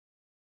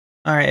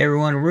Alright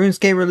everyone, RuneScape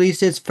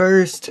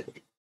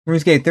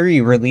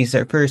 3 released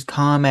their first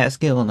combat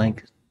skill in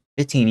like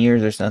 15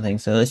 years or something,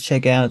 so let's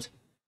check out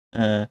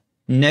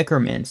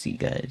Necromancy,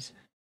 guys.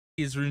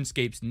 Is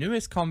RuneScape's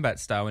newest combat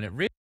style, and it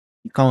really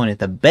Calling it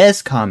the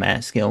best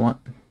combat skill.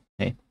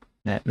 Hey,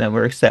 that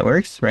works,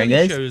 right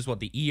guys? shows what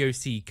the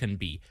EOC can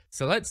be.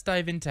 So let's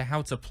dive into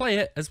how to play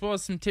it, as well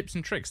as some tips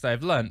and tricks that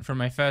I've learned from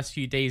my first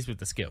few days with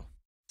the skill.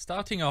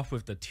 Starting off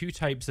with the two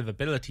types of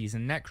abilities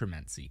in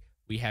Necromancy.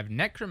 We have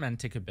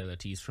necromantic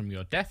abilities from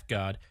your Death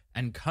Guard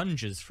and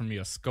conjures from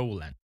your Skull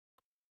Lens.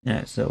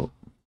 Yeah, so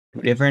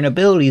different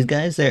abilities,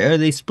 guys. Are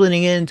they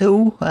splitting it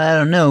into? I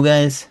don't know,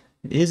 guys.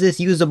 Is this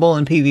usable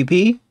in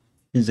PvP?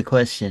 Is the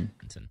question.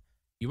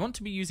 You want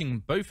to be using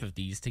both of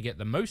these to get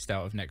the most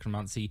out of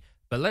Necromancy,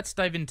 but let's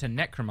dive into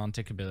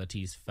necromantic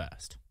abilities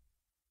first.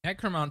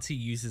 Necromancy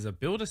uses a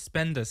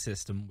builder-spender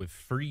system with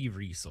 3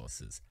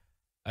 resources: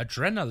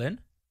 Adrenaline,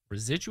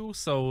 Residual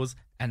Souls,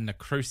 and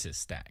Necrosis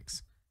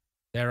stacks.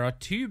 There are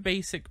 2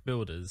 basic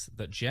builders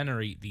that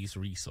generate these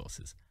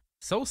resources.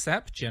 Soul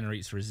Sap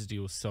generates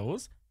Residual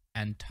Souls,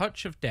 and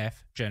Touch of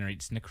Death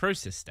generates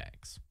Necrosis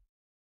stacks.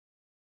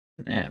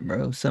 Yeah,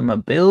 bro. Some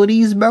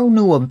abilities, bro.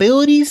 New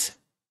abilities.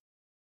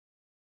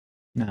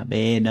 Not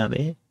bad, not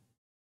bad.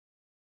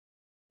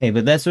 Hey,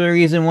 but that's the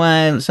reason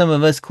why some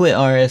of us quit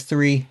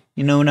RS3.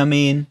 You know what I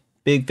mean?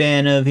 Big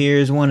fan of.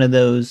 Here's one of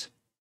those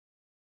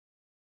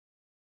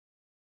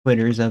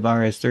quitters of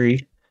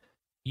RS3.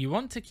 You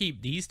want to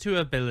keep these 2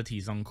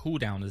 abilities on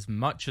cooldown as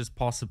much as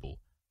possible,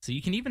 so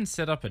you can even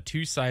set up a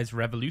 2-size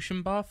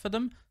revolution bar for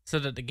them so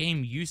that the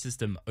game uses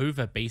them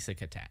over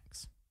basic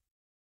attacks.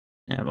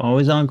 I'm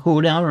always on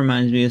cooldown,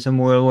 reminds me of some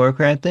World of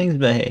Warcraft things,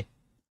 but hey.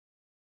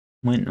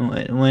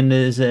 When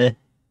does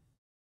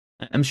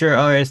I'm sure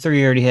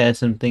RS3 already has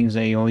some things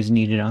that you always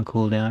needed on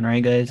cooldown,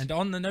 right guys? And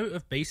on the note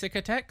of basic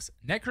attacks,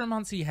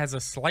 Necromancy has a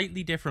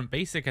slightly different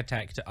basic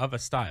attack to other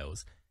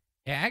styles.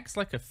 It acts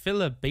like a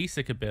filler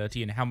basic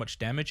ability in how much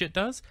damage it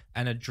does,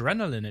 and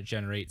adrenaline it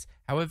generates.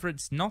 However,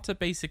 it's not a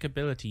basic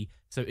ability,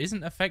 so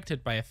isn't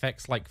affected by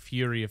effects like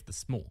Fury of the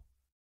Small.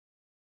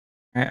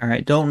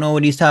 Alright, don't know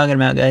what he's talking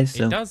about, guys.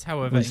 So it does,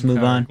 however, let's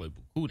move on.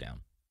 Global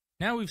cooldown.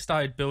 Now we've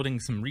started building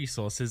some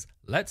resources,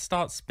 let's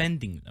start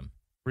spending them.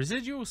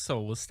 Residual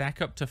Souls stack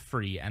up to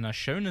 3 and are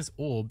shown as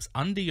orbs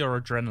under your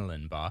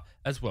adrenaline bar,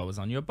 as well as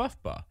on your buff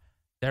bar.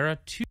 There are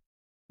 2...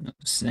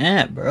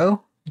 Snap,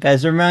 bro.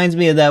 Guys, reminds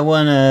me of that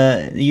one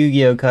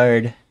Yu-Gi-Oh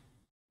card. It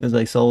was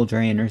like Soul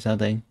Drain or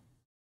something.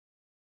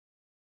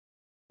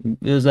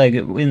 It was like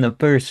in the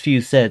first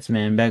few sets,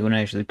 man, back when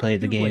I actually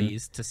played the game.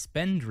 Ways to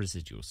spend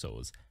Residual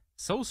Souls: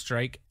 Soul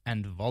Strike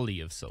and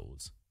Volley of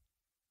Souls.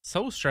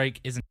 Soul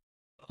Strike is an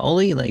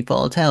Volley, like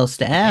volatile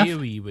staff?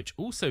 AoE which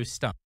also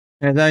stuns.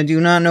 As I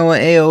do not know what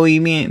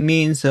AoE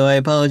means, so I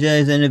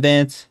apologize in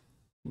advance.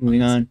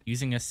 Moving on.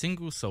 Using a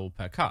single soul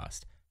per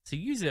cast, so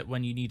use it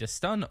when you need a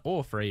stun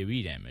or for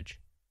AoE damage.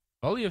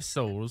 Volley of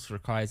Souls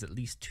requires at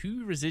least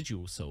 2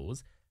 residual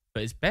souls,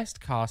 but is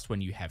best cast when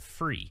you have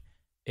 3.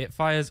 It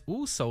fires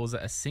all souls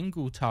at a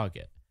single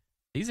target.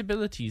 These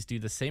abilities do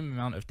the same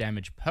amount of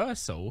damage per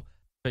soul,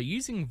 but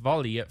using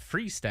Volley at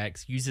 3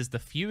 stacks uses the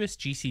fewest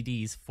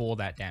GCDs for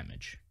that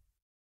damage.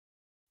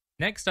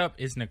 Next up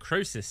is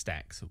Necrosis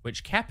stacks,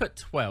 which cap at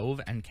 12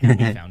 and can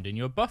be found in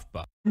your buff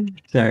bar.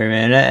 Sorry,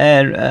 man.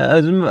 I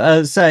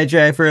was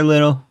sidetracked for a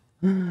little.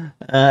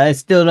 I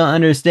still don't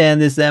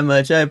understand this that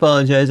much. I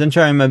apologize. I'm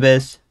trying my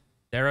best.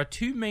 There are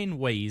 2 main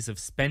ways of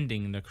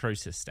spending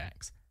Necrosis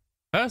stacks.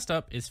 First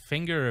up is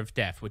Finger of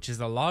Death, which is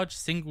a large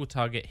single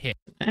target hit.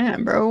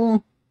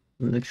 Bro.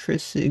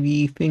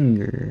 Electricity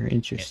finger.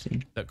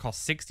 Interesting. That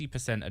costs 60%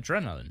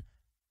 adrenaline,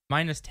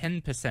 minus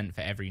 10%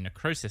 for every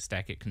Necrosis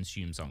stack it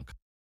consumes on.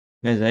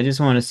 Guys, I just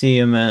want to see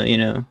him, you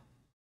know,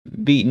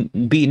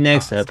 beat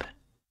next up.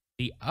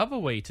 The other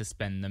way to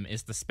spend them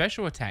is the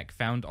special attack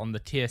found on the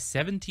tier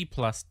 70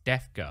 plus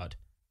Death Guard,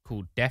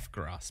 called Death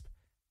Grasp.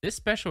 This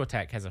special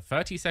attack has a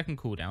 30-second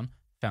cooldown,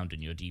 found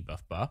in your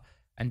debuff bar,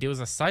 and deals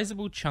a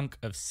sizable chunk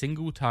of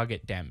single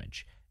target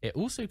damage. It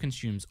also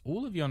consumes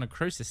all of your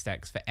Necrosis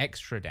stacks for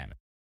extra damage.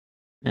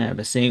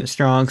 But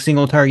strong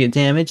single target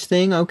damage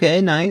thing? Okay,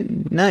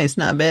 nice,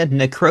 not bad.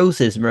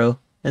 Necrosis, bro.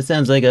 That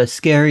sounds like a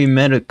scary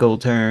medical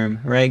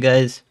term, right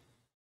guys?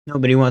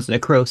 Nobody wants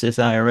necrosis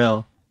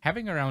IRL.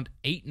 Having around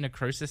 8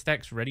 Necrosis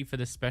stacks ready for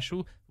this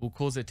special will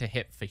cause it to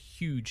hit for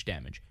huge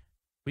damage.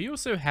 We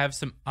also have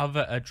some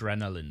other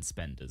adrenaline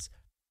spenders.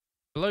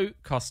 Float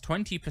costs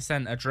 20%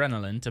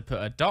 adrenaline to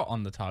put a dot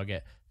on the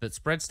target that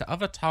spreads to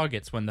other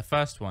targets when the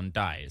first one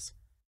dies.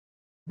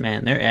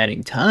 Man, they're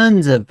adding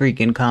tons of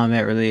freaking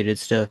combat related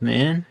stuff,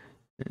 man.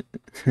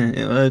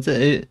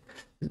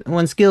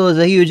 One skill is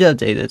a huge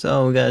update, that's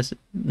all we guys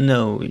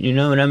know, you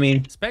know what I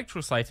mean?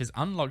 Spectral Scythe is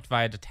unlocked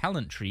via the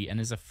talent tree and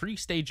is a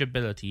 3-stage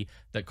ability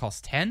that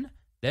costs 10,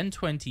 then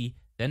 20,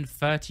 then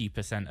 30%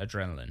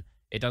 adrenaline.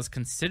 It does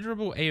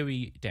considerable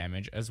AoE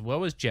damage as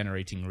well as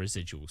generating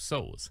residual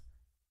souls.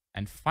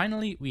 And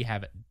finally we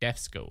have Death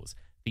Skulls,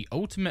 the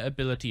ultimate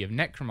ability of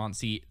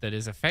Necromancy that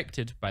is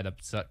affected by the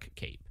Berserk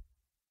Cape.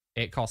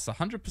 It costs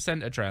 100%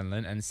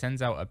 adrenaline and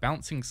sends out a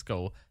bouncing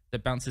skull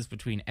that bounces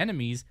between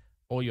enemies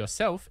or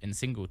yourself in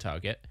single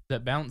target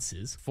that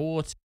bounces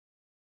 4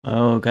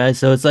 Oh, guys,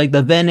 so it's like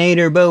the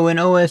Venator bow in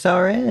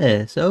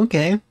OSRS.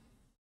 Okay.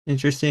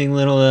 Interesting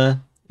little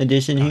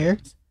addition here.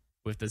 times.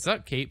 With the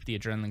Zuck Cape, the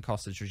adrenaline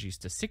cost is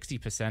reduced to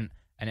 60%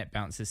 and it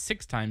bounces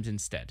 6 times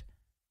instead.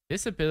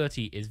 This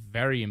ability is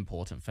very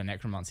important for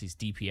Necromancy's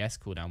DPS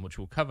cooldown, which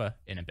we'll cover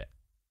in a bit.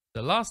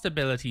 The last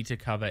ability to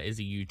cover is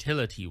a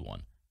utility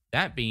one,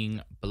 that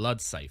being Blood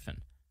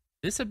Siphon.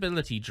 This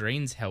ability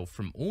drains health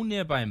from all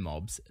nearby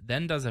mobs,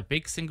 then does a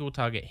big single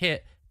target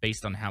hit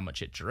based on how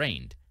much it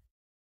drained.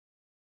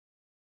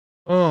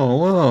 Oh,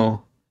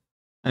 whoa.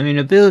 I mean,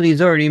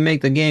 abilities already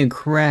make the game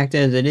cracked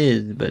as it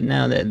is, but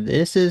now that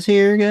this is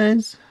here,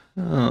 guys?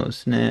 Oh,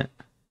 snap.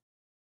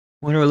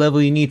 Wonder what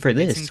level you need for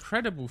this. It's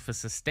incredible for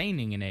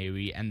sustaining an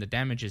AoE, and the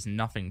damage is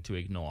nothing to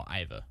ignore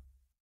either.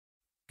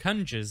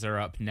 Conjures are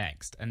up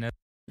next, and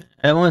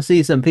I want to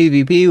see some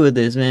PvP with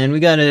this, man. We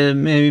gotta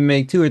maybe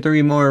make 2 or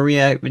 3 more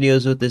react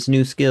videos with this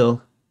new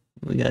skill.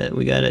 We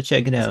gotta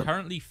check it out. There's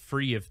currently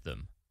 3 of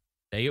them.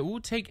 They all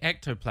take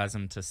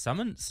ectoplasm to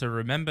summon, so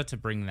remember to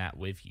bring that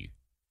with you.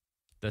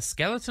 The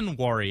Skeleton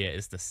Warrior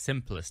is the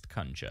simplest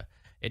conjure.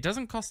 It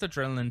doesn't cost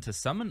adrenaline to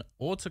summon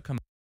or to command.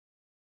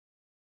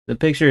 The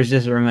pictures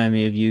just remind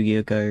me of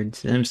Yu-Gi-Oh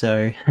cards. I'm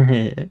sorry.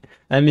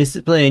 I miss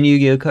playing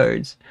Yu-Gi-Oh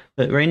cards.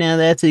 But right now,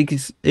 that's an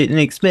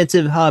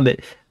expensive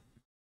habit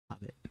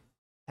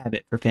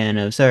for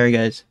FanOF. Sorry,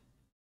 guys.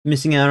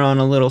 Missing out on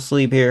a little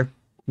sleep here.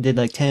 Did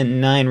like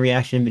 9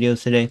 reaction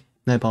videos today.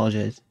 I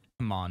apologize.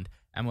 Command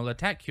and will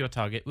attack your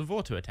target with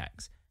auto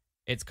attacks.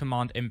 Its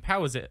command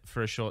empowers it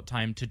for a short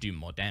time to do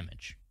more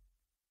damage.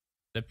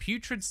 The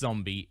Putrid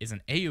Zombie is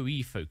an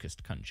AoE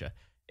focused conjure.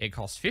 It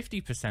costs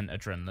 50%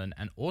 adrenaline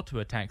and auto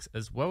attacks,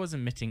 as well as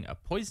emitting a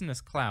poisonous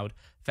cloud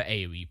for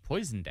AoE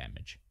poison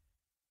damage.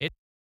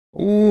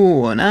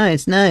 Ooh,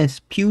 nice.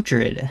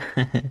 Putrid.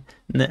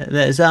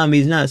 that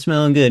zombie's not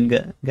smelling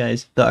good,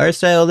 guys. The art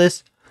style of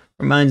this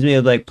reminds me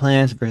of like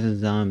Plants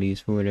vs.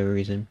 Zombies for whatever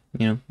reason.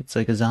 You know, it's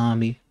like a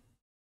zombie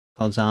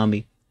called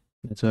Zombie.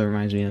 That's what it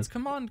reminds me of. Its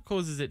command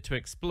causes it to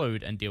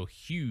explode and deal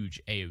huge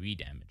AoE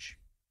damage.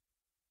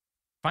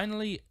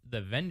 Finally,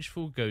 the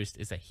Vengeful Ghost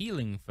is a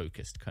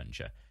healing-focused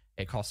conjure.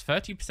 It costs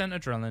 30%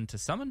 adrenaline to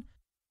summon,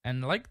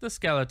 and like the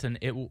skeleton,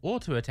 it will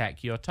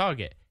auto-attack your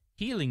target,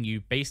 healing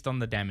you based on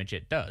the damage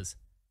it does.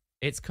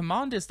 Its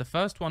command is the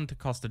first one to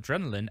cost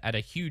adrenaline at a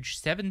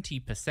huge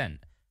 70%,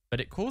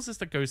 but it causes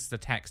the ghost's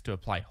attacks to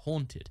apply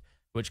Haunted,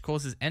 which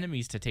causes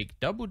enemies to take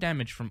double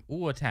damage from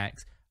all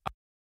attacks.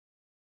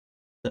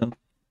 So,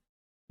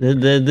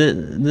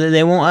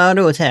 they won't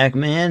auto-attack,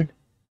 man.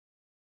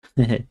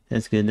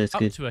 That's good.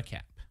 Up to a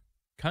cap.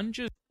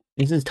 Conjures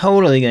This is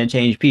totally going to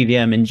change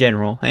PvM in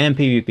general, and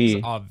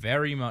PvP. Are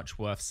very much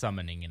worth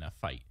summoning in a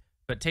fight,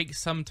 but take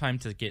some time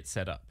to get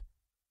set up.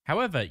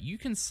 However, you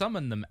can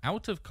summon them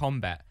out of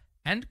combat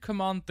and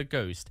command the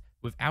ghost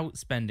without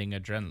spending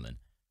adrenaline,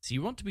 so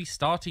you want to be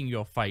starting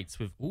your fights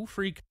with all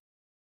 3.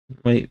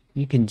 Wait,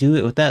 you can do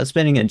it without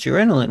spending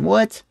adrenaline?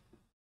 What?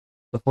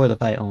 Before the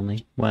fight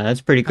only. Wow,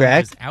 that's pretty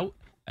cracked. Out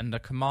and the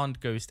command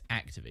ghost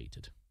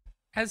activated.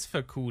 As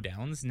for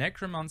cooldowns,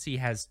 Necromancy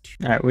has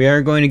 2. Alright, we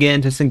are going to get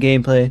into some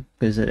gameplay,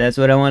 because that's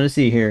what I want to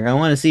see here. I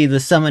want to see the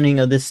summoning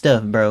of this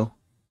stuff, bro.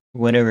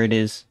 Whatever it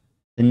is.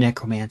 The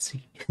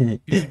Necromancy. 2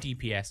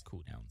 DPS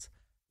cooldowns.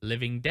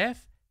 Living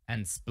Death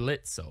and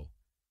Split Soul.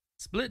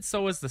 Split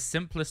Soul is the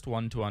simplest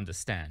one to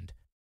understand.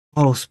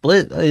 Oh,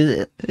 Split?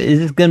 Is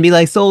this going to be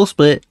like Soul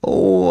Split?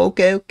 Oh,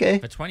 okay.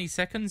 For 20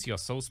 seconds, your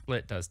Soul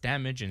Split does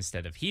damage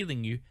instead of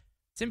healing you.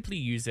 Simply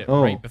use it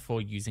Oh. right before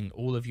using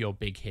all of your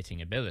big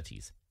hitting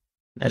abilities.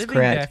 That's Living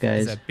cracked, Death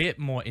guys. is a bit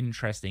more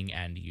interesting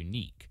and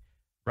unique.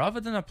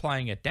 Rather than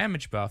applying a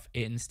damage buff,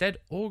 it instead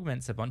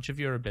augments a bunch of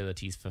your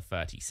abilities for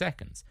 30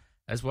 seconds,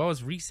 as well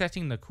as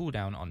resetting the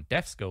cooldown on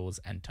Death Skulls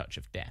and Touch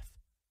of Death.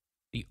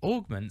 The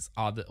augments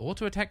are the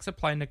auto attacks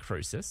apply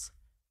Necrosis,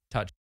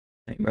 Touch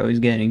Hey, bro, he's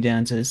getting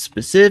down to the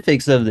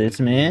specifics of this,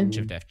 man.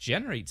 of Death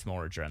generates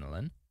more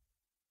adrenaline,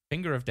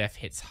 Finger of Death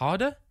hits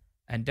harder,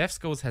 and Death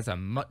Skulls has a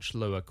much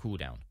lower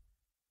cooldown.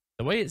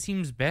 The way it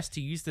seems best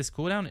to use this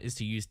cooldown is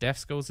to use Death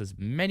Skulls as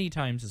many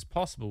times as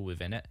possible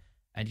within it,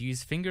 and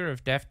use Finger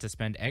of Death to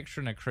spend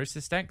extra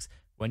Necrosis stacks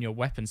when your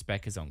weapon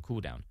spec is on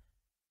cooldown.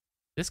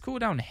 This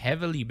cooldown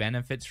heavily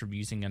benefits from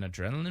using an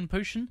Adrenaline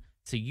Potion,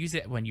 so use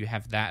it when you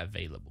have that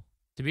available.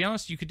 To be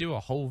honest, you could do a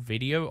whole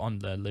video on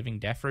the Living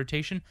Death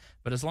rotation,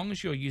 but as long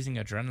as you're using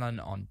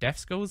Adrenaline on Death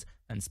Skulls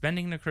and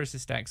spending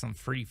Necrosis stacks on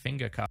free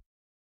Finger Cup.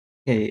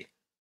 Okay,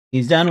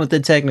 he's done with the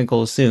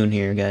technicals soon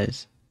here,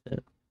 guys.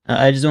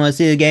 I just want to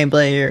see the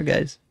gameplay here,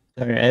 guys.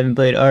 Sorry, I haven't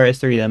played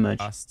RS3 that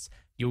much.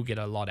 You'll get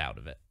a lot out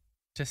of it.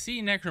 To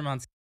see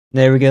Necromancy.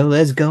 There we go.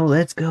 Let's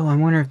go. I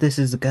wonder if this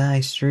is the guy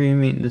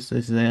streaming. This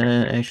is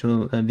the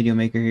actual video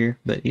maker here.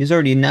 But he's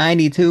already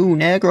 92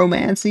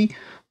 Necromancy.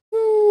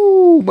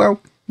 Woo, bro.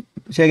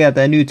 Check out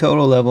that new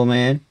total level,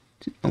 man.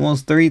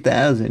 Almost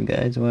 3,000,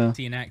 guys. Wow.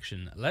 See in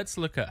action, let's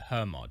look at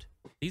her mod.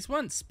 These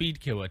weren't speed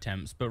kill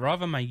attempts, but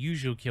rather my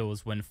usual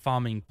kills when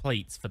farming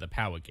plates for the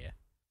power gear.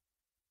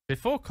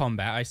 Before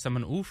combat, I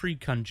summon all 3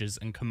 conjures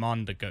and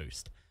command the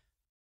ghost.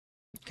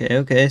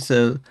 Okay,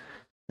 so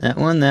that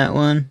one,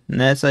 and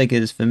that's like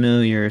his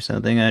familiar or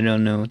something. I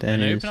don't know what that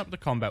Then I is. open up the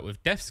combat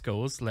with Death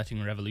Skulls,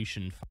 letting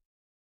Revolution.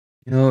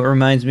 You know what it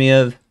reminds me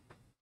of?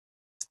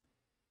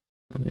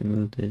 Let me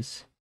move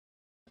this.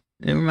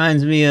 It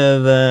reminds me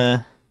of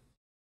the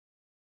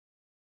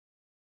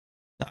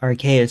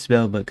Archaeus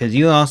spellbook, because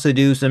you also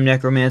do some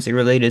necromancy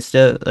related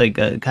stuff, like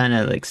kind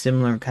of like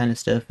similar kind of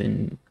stuff,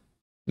 and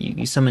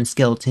you summon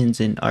skeletons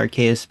in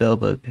Archaeus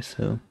spellbook,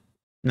 so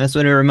that's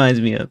what it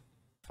reminds me of.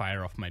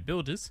 Fire off my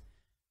builders,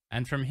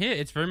 and from here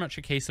it's very much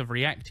a case of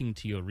reacting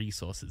to your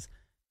resources.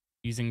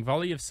 Using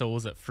Volley of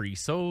Souls at 3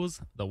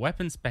 souls, the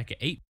weapon spec at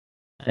 8.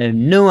 I have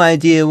no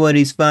idea what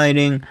he's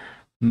fighting,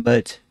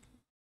 but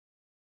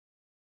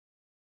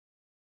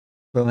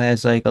bro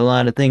has like a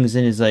lot of things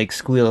in his like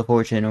Squeal of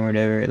Fortune or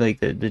whatever, like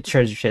the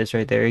treasure chest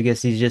right there. I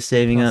guess he's just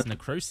saving up.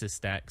 Necrosis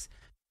stacks.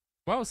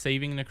 While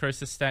saving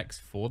Necrosis stacks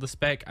for the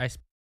spec,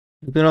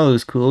 Look at all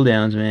those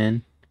cooldowns,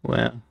 man.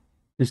 Wow.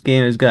 This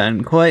game has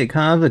gotten quite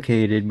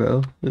complicated,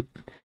 bro. Look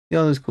at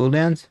all those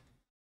cooldowns.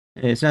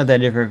 It's not that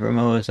different from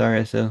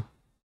OSRS, so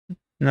I'm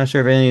not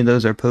sure if any of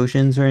those are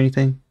potions or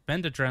anything.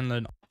 Spend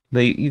adrenaline.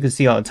 But you can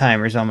see all the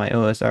timers on my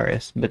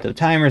OSRS. But the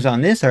timers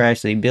on this are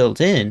actually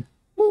built in.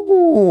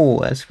 Ooh,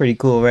 that's pretty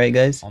cool, right,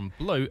 guys? On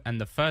bloat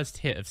and the first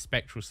hit of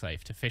Spectral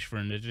Slave to fish for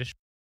an additional.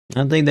 I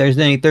don't think there's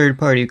any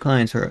third-party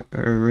clients for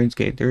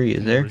RuneScape 3,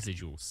 is there?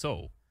 Residual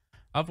soul.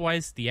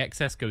 Otherwise, the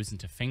excess goes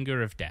into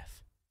Finger of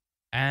Death.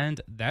 And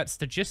that's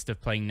the gist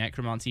of playing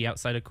Necromancy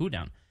outside of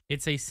cooldown.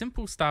 It's a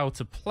simple style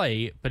to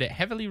play, but it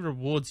heavily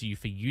rewards you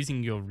for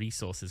using your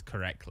resources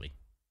correctly.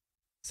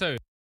 So,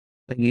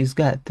 like he's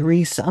got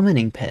 3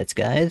 summoning pets,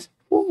 guys.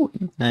 Ooh,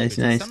 nice.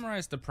 To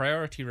summarize the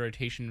priority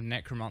rotation of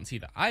Necromancy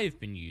that I've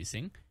been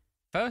using,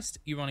 first,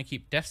 you want to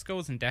keep Death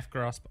Skulls and Death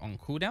Grasp on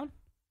cooldown.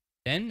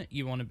 Then,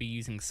 you want to be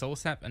using Soul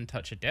Sap and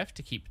Touch of Death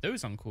to keep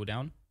those on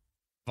cooldown.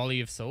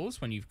 Volley of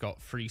Souls when you've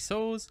got 3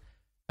 souls.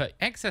 Put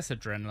excess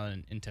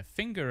adrenaline into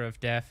Finger of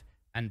Death,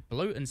 and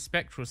Bloat and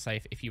Spectral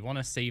Safe if you want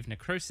to save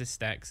Necrosis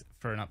stacks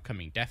for an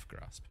upcoming Death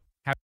Grasp.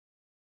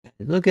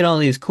 Look at all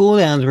these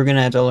cooldowns we're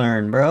gonna have to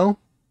learn, bro.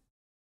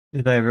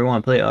 If I ever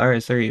want to play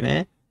RS3,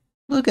 man.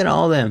 Look at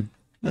all them.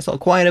 That's all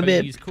quite a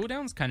bit. Use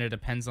cooldowns kind of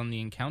depends on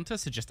the encounter,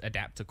 so just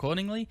adapt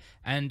accordingly.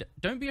 And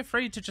don't be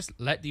afraid to just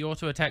let the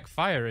auto attack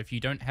fire if you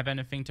don't have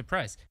anything to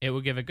press. It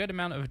will give a good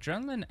amount of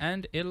adrenaline,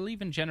 and it'll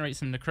even generate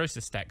some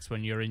Necrosis stacks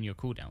when you're in your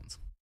cooldowns.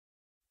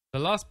 The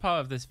last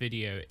part of this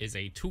video is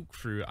a talk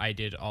through I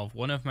did of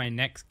one of my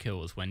next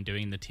kills when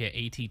doing the tier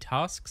 80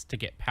 tasks to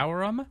get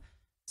power armor.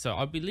 So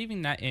I'll be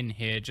leaving that in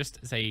here just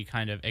as a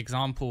kind of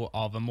example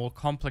of a more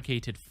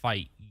complicated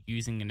fight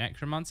using a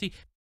necromancy.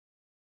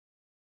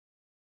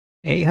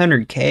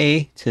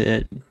 800k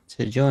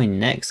to join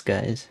next,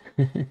 guys.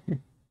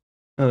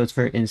 Oh, it's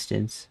for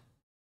instance.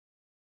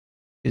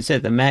 You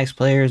set the max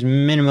player's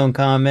minimum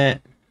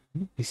combat.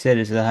 He said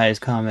it's the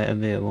highest combat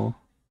available.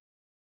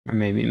 Or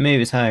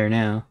maybe it's higher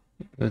now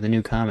with a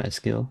new combat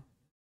skill.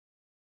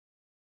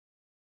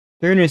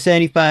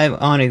 375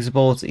 Onyx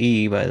Bolts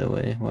E, by the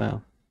way.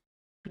 Wow.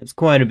 That's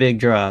quite a big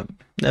drop.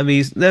 That'd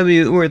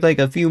be worth like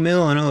a few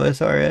mil on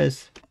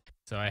OSRS.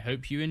 So I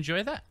hope you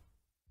enjoy that.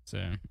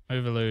 So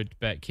overload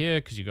back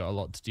here because you got a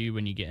lot to do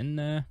when you get in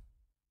there.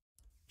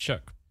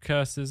 Chuck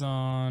curses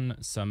on,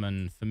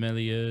 summon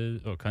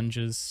familiars or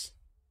conjures.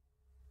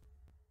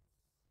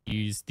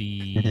 Use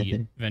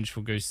the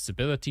Vengeful Ghost's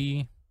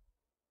ability.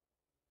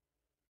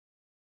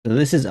 So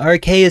this is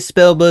Archaeus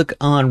spellbook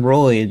on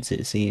roids,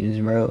 it seems,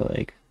 bro.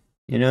 Like,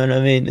 you know what I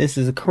mean? This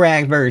is a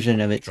cracked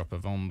version of it. Drop a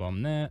Von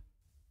Bomb there.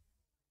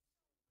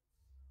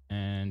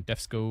 And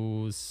Death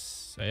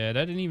Skulls. Yeah,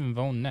 that didn't even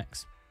Von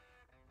next.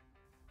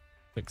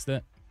 Fix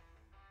that.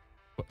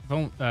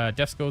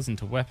 Death Skulls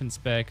into weapon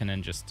spec, and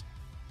then just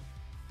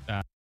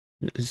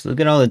look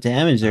at all the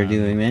damage they're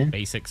doing, man.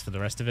 Basics for the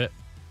rest of it.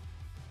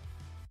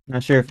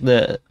 Not sure if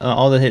the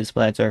all the hit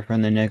splats are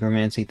from the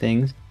necromancy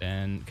things.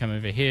 Then come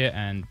over here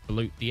and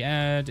bloat the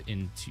ad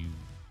into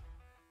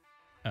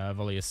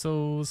Volley of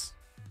Souls.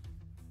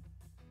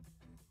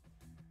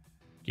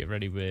 Get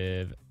ready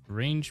with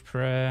Range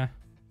Prayer.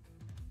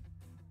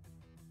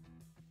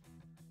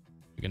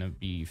 We're going to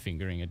be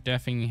fingering a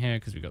deafing here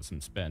because we got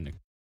some spare.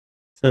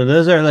 So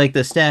those are like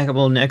the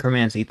stackable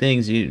necromancy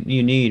things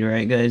you need,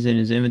 right, guys, in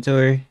his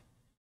inventory?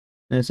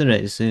 That's what I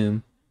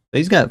assume. But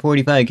he's got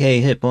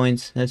 45k hit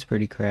points. That's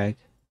pretty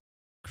cracked.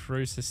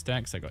 Necrosis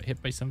stacks. I got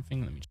hit by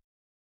something. Let me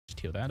just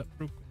heal that up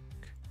real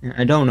quick.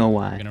 I don't know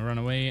why. I'm going to run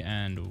away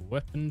and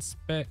weapon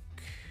spec.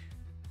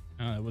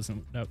 It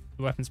wasn't. No,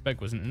 the weapon spec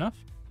wasn't enough.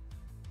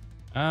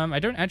 I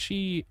don't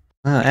actually...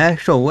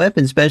 actual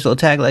weapon special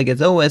attack like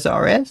it's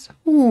OSRS?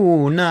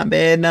 Ooh, not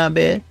bad, not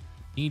bad.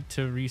 Need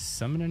to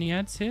resummon any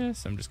ads here,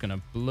 so I'm just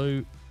gonna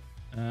bloat.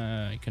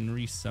 I can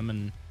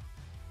resummon.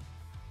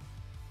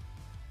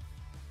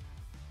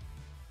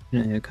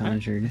 No,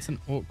 conjured. It's an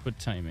awkward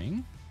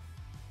timing.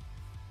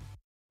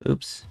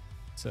 Oops.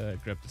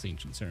 grab this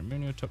ancient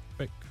ceremonial top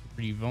quick.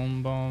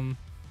 Revon bomb.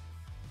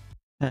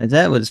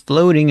 That was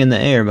floating in the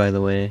air, by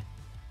the way.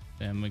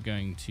 Then we're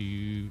going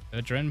to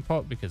Adren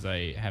pot because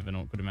I have an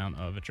awkward amount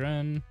of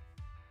Adren.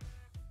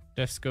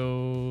 Death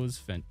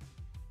Skulls,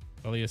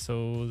 Volley of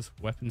Souls,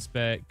 Weapon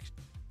Spec,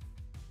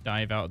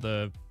 dive out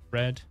the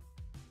red.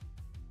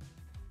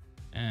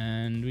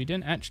 And we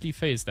didn't actually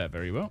phase that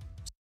very well.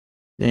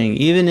 Dang,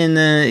 even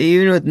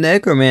with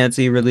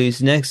Necromancy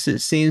release, next it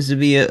seems to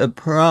be a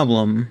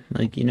problem.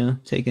 Like, you know,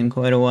 taking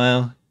quite a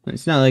while.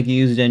 It's not like he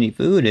used any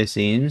food, it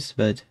seems,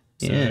 but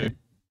yeah.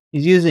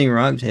 He's using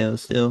Rocktail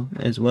still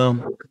as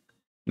well.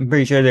 I'm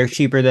pretty sure they're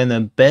cheaper than the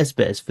best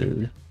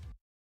food.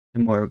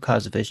 And more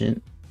cost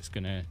efficient. Just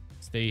gonna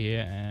stay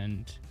here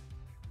and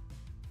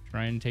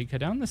try and take her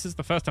down. This is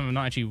the first time I've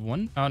not actually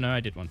won. Oh no,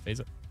 I did one phase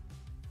it.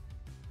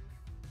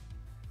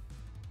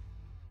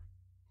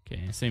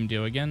 Okay, same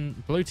deal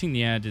again. Bloating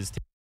the ad is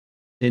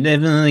They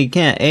definitely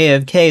can't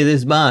AFK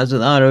this boss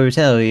with auto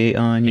retaliate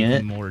on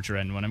yet. more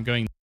adrenaline when I'm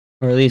going.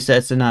 Or at least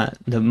that's not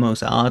the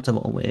most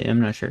optimal way. I'm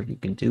not sure if you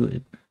can do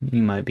it.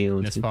 You might be able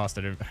to. This fast,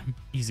 I'm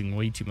using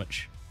way too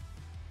much.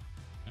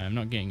 I'm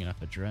not getting enough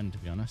adrenaline, to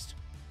be honest.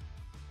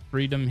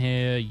 Freedom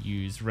here,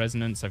 use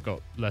resonance. I've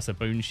got lesser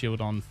bone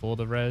shield on for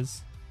the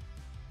res.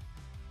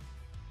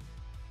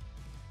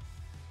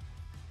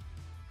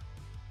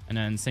 And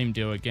then same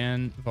deal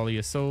again. Volley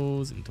of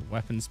Souls into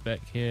weapon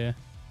spec here.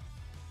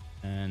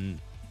 And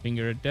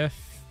Finger of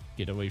Death.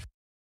 Get away from.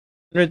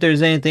 I wonder if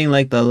there's anything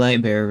like the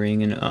Lightbearer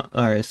ring in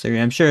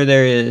RS3. I'm sure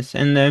there is.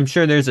 And I'm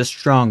sure there's a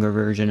stronger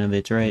version of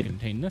it, right?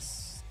 Contain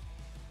this.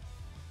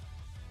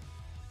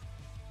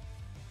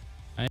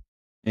 Yeah,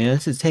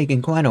 this is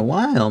taking quite a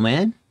while,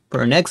 man.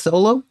 For our next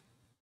solo?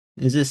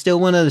 Is it still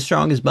one of the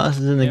strongest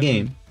bosses in the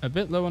game? A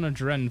bit low on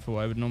adrenaline for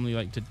what I would normally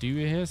like to do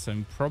here, so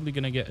I'm probably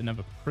going to get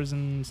another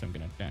prison, so I'm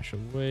going to dash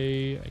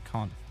away. I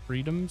can't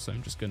freedom, so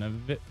I'm just going to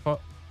Vit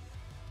Pot.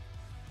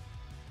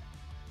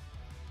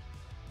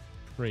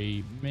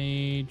 Pray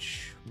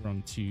Mage. We're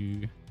on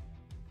to...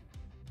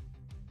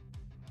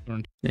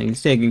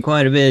 He's taking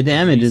quite a bit of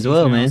damage as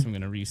well, man. So I'm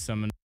going to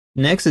resummon.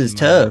 Next is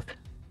tough.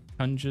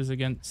 Conjures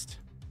against...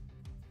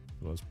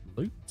 was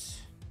Bloat.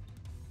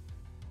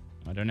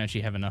 I don't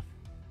actually have enough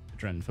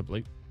adrenaline for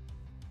Bloat.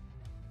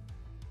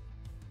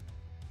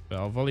 But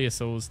I'll Volley of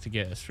Souls to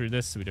get us through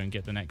this so we don't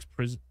get the next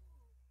prison.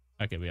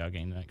 Okay, we are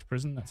getting the next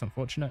prison. That's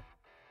unfortunate.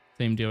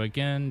 Same deal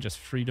again. Just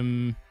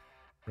freedom,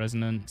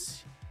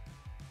 resonance,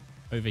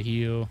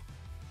 overheal,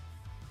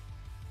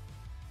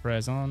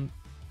 prayers on.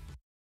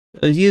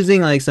 I was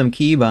using like some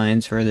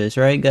keybinds for this,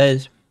 right,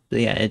 guys? So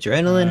yeah,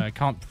 adrenaline. I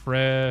can't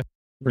pray.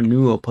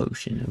 Renewal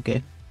potion,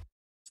 okay.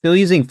 Still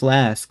using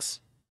flasks.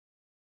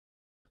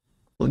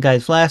 Well,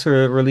 guys, flasks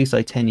were released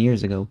like 10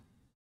 years ago.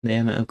 They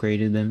haven't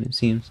upgraded them, it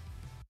seems.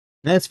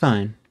 That's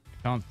fine.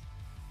 Can't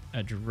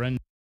adrenaline.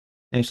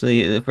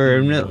 Actually,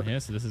 for no, here,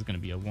 so this is going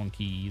to be a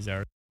wonky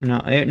user.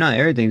 not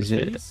everything's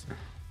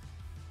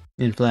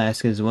in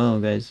flask as well,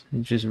 guys.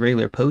 It's just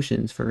regular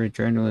potions for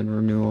adrenaline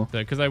renewal. So,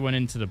 because I went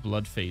into the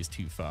blood phase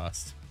too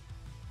fast.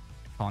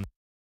 Can't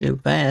too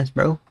fast,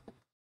 bro.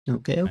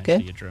 Okay.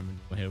 actually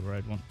adrenaline here where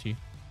I'd want to.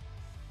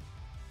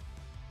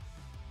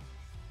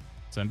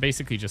 So I'm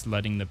basically just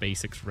letting the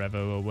basics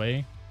revo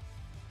away.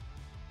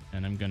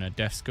 And I'm going to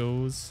Death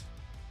Skulls.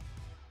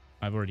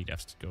 I've already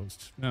Death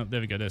Skulls. No,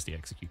 there we go. There's the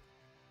Execute.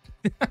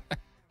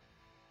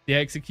 The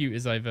Execute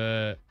is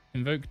either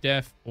Invoke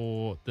Death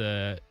or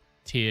the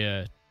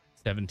tier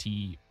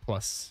 70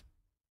 plus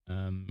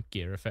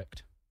gear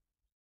effect.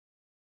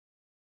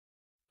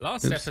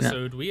 Last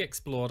episode, we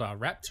explored our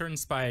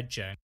raptor-inspired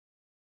journey.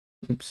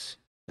 Oops.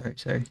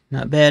 Sorry.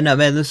 Not bad.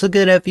 Let's look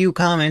at a few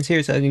comments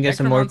here so I can get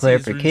some more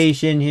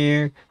clarification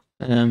here.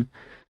 At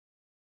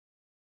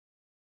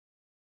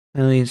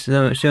least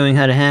showing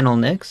how to handle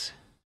Nyx.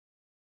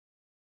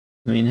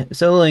 I mean,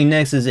 soloing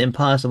Nyx is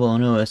impossible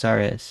on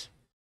OSRS.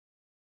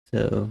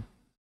 So,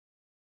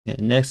 yeah,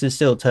 Nyx is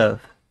still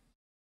tough.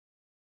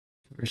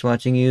 First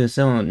watching you,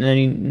 so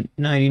 90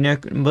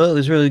 but it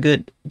was really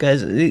good.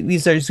 Guys,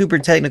 these are super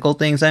technical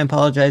things. I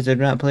apologize, I did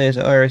not play as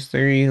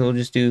RS3. We'll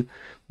just do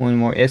one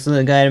more.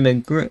 Excellent guide. I've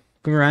been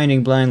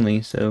grinding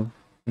blindly, so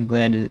I'm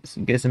glad to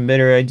get some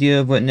better idea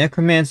of what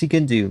Necromancy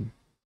can do.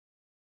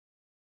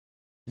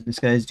 This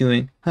guy's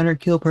doing 100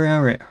 kill per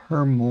hour at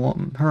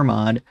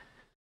Hermod.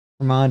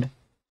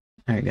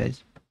 Alright,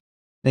 guys.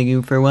 Thank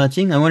you for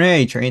watching. I wonder how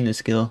you train this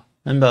skill.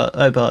 I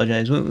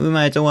apologize. We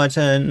might have to watch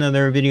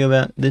another video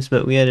about this,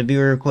 but we had a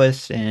viewer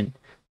request, and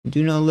I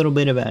do know a little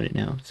bit about it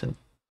now. So,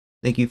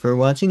 thank you for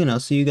watching, and I'll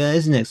see you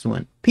guys next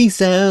one.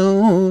 Peace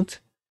out!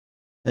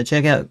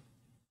 Check out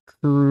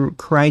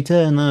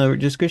Kryta in the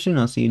description.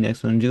 I'll see you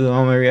next one. Do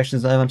all my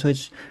reactions live on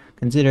Twitch.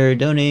 Consider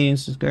donating,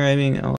 subscribing, all